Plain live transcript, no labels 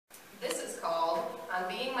on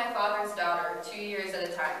being my father's daughter 2 years at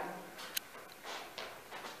a time.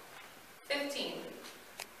 15.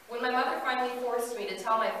 When my mother finally forced me to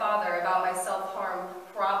tell my father about my self-harm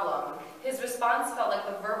problem, his response felt like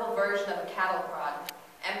the verbal version of a cattle prod,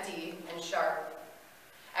 empty and sharp.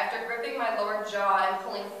 After gripping my lower jaw and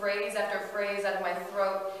pulling phrase after phrase out of my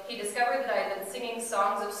throat, he discovered that I had been singing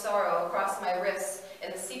songs of sorrow across my wrists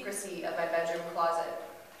in the secrecy of my bedroom closet.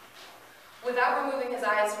 Without removing his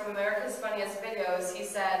eyes from America's Funniest Videos, he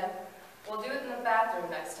said, "We'll do it in the bathroom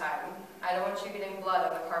next time. I don't want you getting blood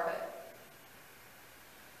on the carpet."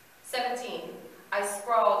 17. I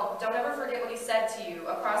scrawled, "Don't ever forget what he said to you,"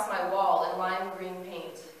 across my wall in lime green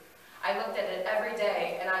paint. I looked at it every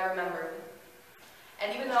day, and I remembered.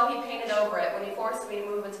 And even though he painted over it when he forced me to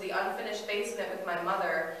move into the unfinished basement with my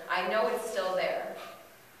mother, I know it's still there.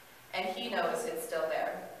 And he knows it's still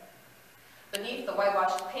there. Beneath the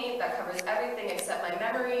whitewashed paint that covers everything except my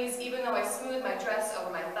memories, even though I smooth my dress over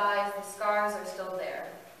my thighs, the scars are still there.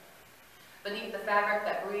 Beneath the fabric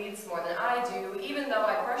that breathes more than I do, even though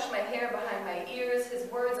I brush my hair behind my ears,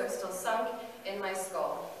 his words are still sunk in my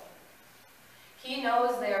skull. He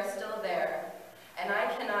knows they are still there, and I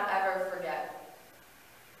cannot ever forget.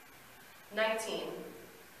 19.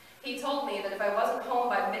 He told me that if I wasn't home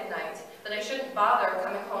by midnight, that I shouldn't bother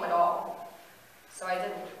coming home at all. So I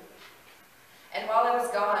didn't. And while I was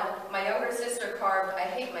gone, my younger sister carved "I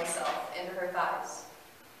hate myself" into her thighs.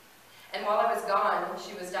 And while I was gone,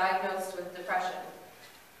 she was diagnosed with depression.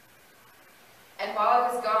 And while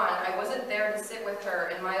I was gone, I wasn't there to sit with her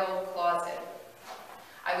in my old closet.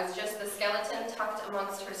 I was just the skeleton tucked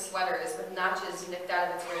amongst her sweaters with notches nicked out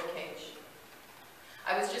of its ribcage.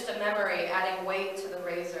 I was just a memory adding weight to the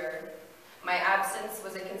razor. My absence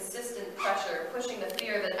was a consistent pressure, pushing the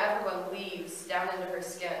fear that everyone leaves down into her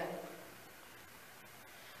skin.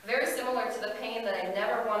 Very similar to the pain that I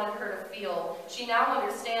never wanted her to feel, she now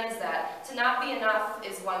understands that to not be enough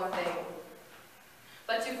is one thing,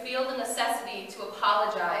 but to feel the necessity to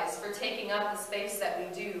apologize for taking up the space that we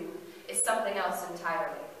do is something else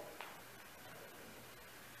entirely.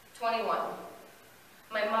 21.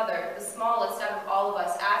 My mother, the smallest out of all of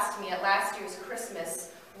us, asked me at last year's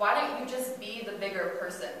Christmas, "Why don't you just be the bigger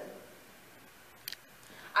person?"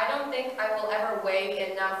 I don't think I will ever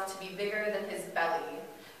weigh enough to be bigger than his belly,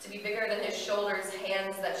 to be bigger than his shoulders,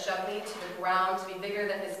 hands that shove me to the ground, to be bigger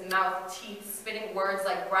than his mouth, teeth, spitting words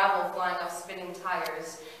like gravel flying off spinning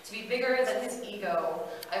tires, to be bigger than his ego.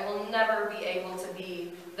 I will never be able to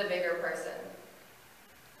be the bigger person.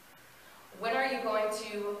 When are you going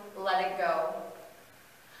to let it go?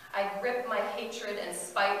 I grip my hatred and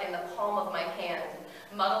spite in the palm of my hand,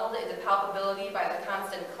 muddled into palpability by the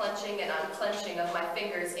constant clenching and unclenching of my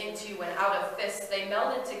fingers into and out of fists. They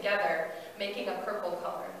melded together, making a purple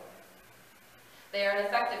color. They are an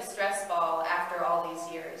effective stress ball after all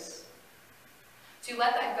these years. To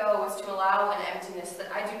let that go is to allow an emptiness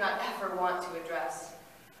that I do not ever want to address.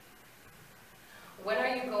 When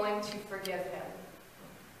are you going to forgive him?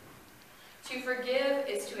 To forgive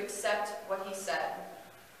is to accept what he said,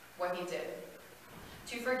 what he did.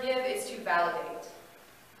 To forgive is to validate.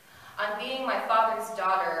 On being my father's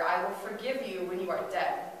daughter, I will forgive you when you are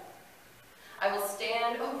dead. I will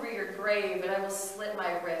stand over your grave and I will slit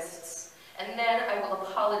my wrists, and then I will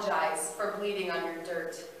apologize for bleeding on your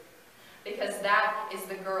dirt, because that is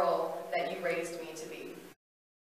the girl that you raised me to be.